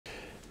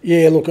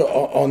Yeah, look,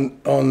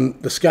 on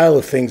the scale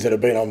of things that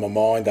have been on my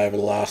mind over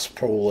the last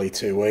probably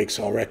 2 weeks,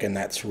 I reckon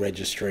that's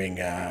registering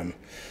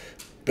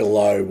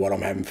below what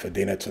I'm having for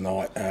dinner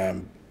tonight.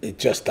 It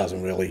just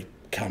doesn't really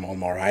come on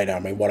my radar. I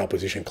mean, what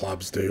opposition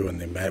clubs do and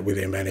with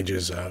their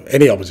managers,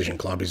 any opposition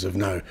club is of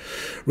no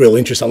real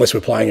interest unless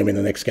we're playing them in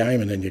the next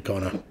game, and then you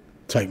kind of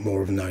take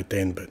more of a note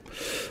then. But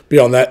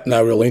beyond that,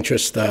 no real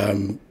interest.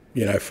 From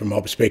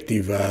my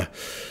perspective,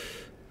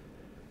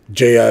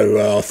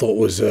 Gio, I thought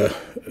was,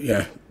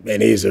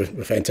 and is a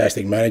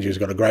fantastic manager. He's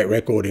got a great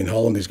record in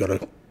Holland. He's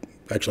got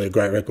actually a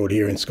great record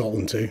here in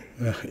Scotland too.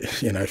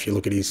 If you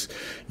look at his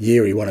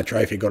year, he won a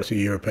trophy, got to a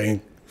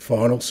European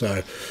final.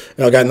 So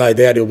I've got no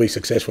doubt he'll be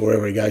successful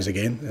wherever he goes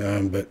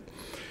again. But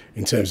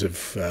in terms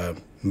of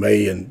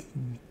me and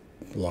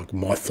like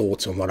my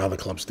thoughts on what other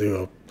clubs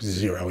do, I've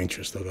zero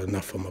interest. I've got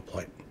enough on my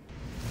plate.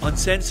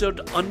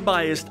 Uncensored,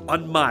 unbiased,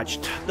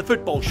 unmatched. The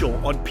Football Show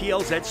on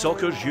PLZ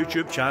Soccer's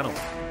YouTube channel.